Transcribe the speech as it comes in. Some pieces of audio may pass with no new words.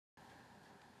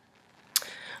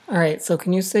All right, so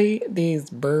can you see these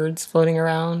birds floating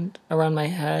around my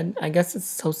head? I guess it's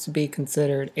supposed to be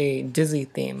considered a Disney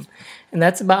theme. And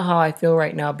that's about how I feel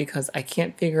right now because I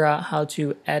can't figure out how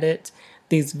to edit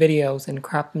these videos and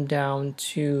crop them down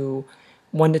to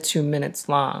 1 to 2 minutes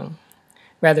long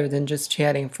rather than just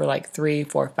chatting for like 3,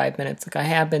 4, 5 minutes like I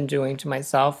have been doing to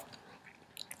myself.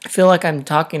 I feel like I'm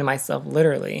talking to myself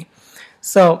literally.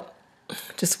 So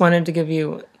just wanted to give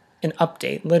you an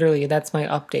update. Literally, that's my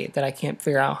update that I can't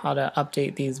figure out how to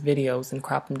update these videos and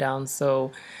crop them down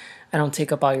so I don't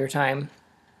take up all your time.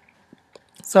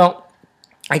 So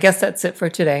I guess that's it for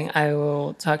today. I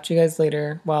will talk to you guys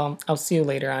later. Well, I'll see you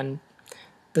later on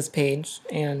this page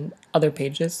and other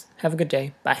pages. Have a good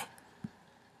day. Bye.